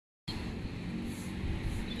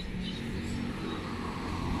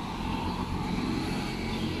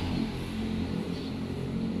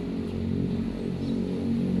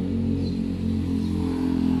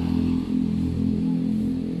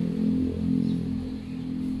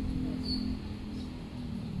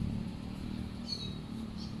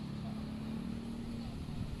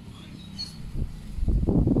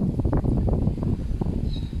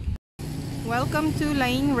Welcome to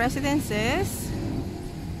Lanang Residences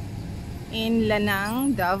in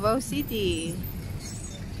Lanang, Davao City.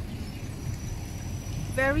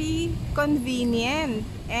 Very convenient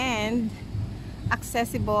and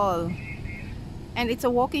accessible, and it's a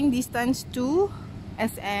walking distance to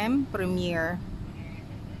SM Premier.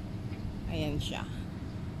 Ayan siya.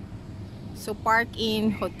 So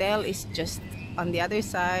park-in hotel is just on the other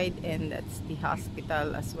side, and that's the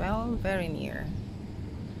hospital as well, very near.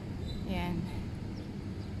 Ayan.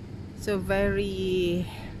 So very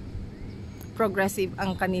progressive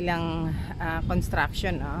ang kanilang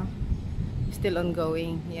construction, still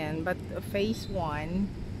ongoing. Yan, but phase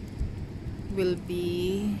 1 will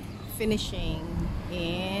be finishing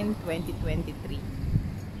in 2023.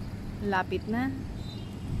 Lapit na.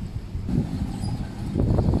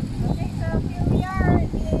 Okay, so here we are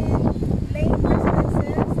in Lanang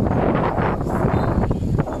Residences.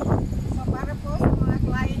 So para po sa mga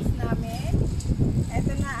clients namin,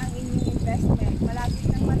 ito na ang inyong investment. Malapit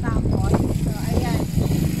nang matapos. So ayan.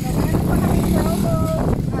 So meron pa kami promo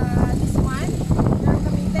this month. Meron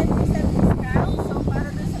kami 10% discount. So para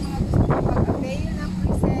dun sa mga gusto mag-avail ng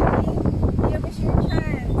pre-selling, here is your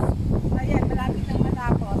chance. Ayan, malapit nang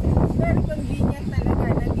matapos. It's very convenient talaga.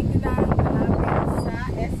 Nandito lang malapit sa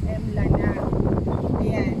SM Lanang.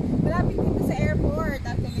 Ayan. Malapit dito sa airport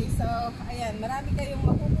actually. So ayan, marami kayong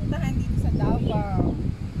mapupuntahan dito sa Davao.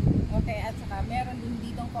 Okay, at saka meron din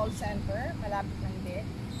ditong call center, malapit lang din.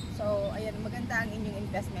 So, ayan, maganda ang inyong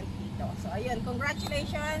investment dito. So, ayan,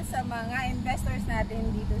 congratulations sa mga investors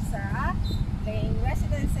natin dito sa Lanang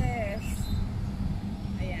Residences.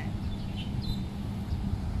 Ayan.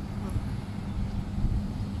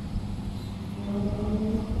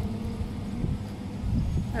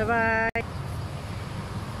 Bye-bye.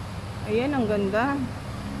 Ayan, ang ganda.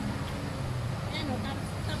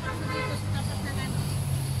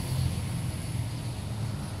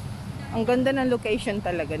 Ang ganda ng location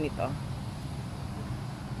talaga nito.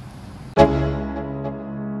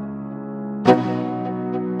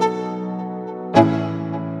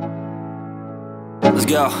 Let's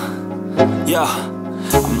go. Yo,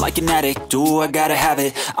 I'm like an addict, do I gotta have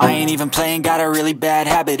it. I ain't even playing, got a really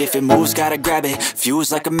bad habit. If it moves, gotta grab it,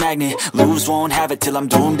 fuse like a magnet. Lose, won't have it till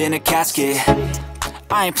I'm doomed in a casket.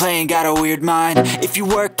 I ain't playing, got a weird mind. If you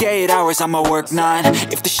work 8 hours, I'ma work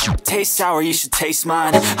 9. If the shit tastes sour, you should taste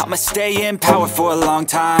mine. I'ma stay in power for a long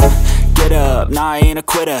time. Get up, nah, I ain't a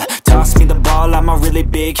quitter. Toss me the ball, I'm a really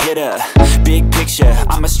big hitter. Big picture,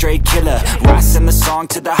 I'm a straight killer. Rising the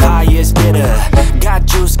song to the highest bidder. Got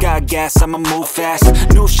juice, got gas, I'ma move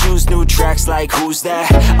fast. New shoes, new tracks, like who's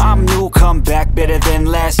that? I'm new, come back, better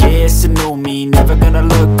than last. Yeah, it's a new me, never gonna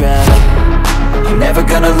look back. I'm never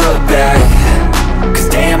gonna look back.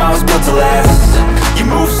 Cause damn, I was built to last. You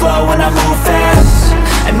move slow and I move fast,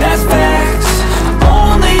 and that's facts.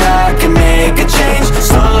 Only I can make a change.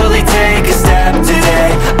 Slowly take a step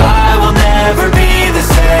today. I will never be the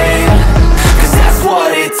same. Cause that's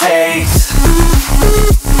what it takes.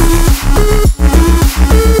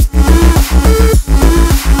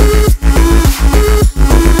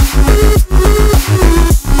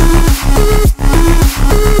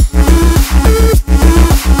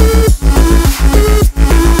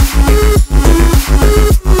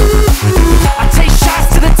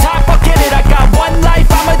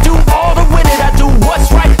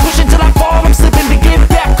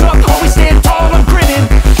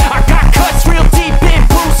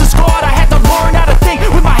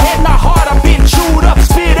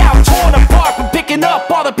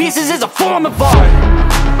 Pieces is a form of art.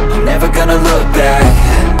 I'm never gonna look back.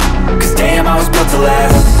 Cause damn, I was built to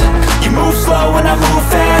last. You move slow and I move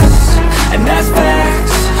fast, and that's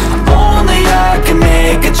facts. Only I can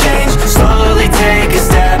make a change. Slowly take a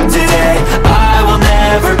step today.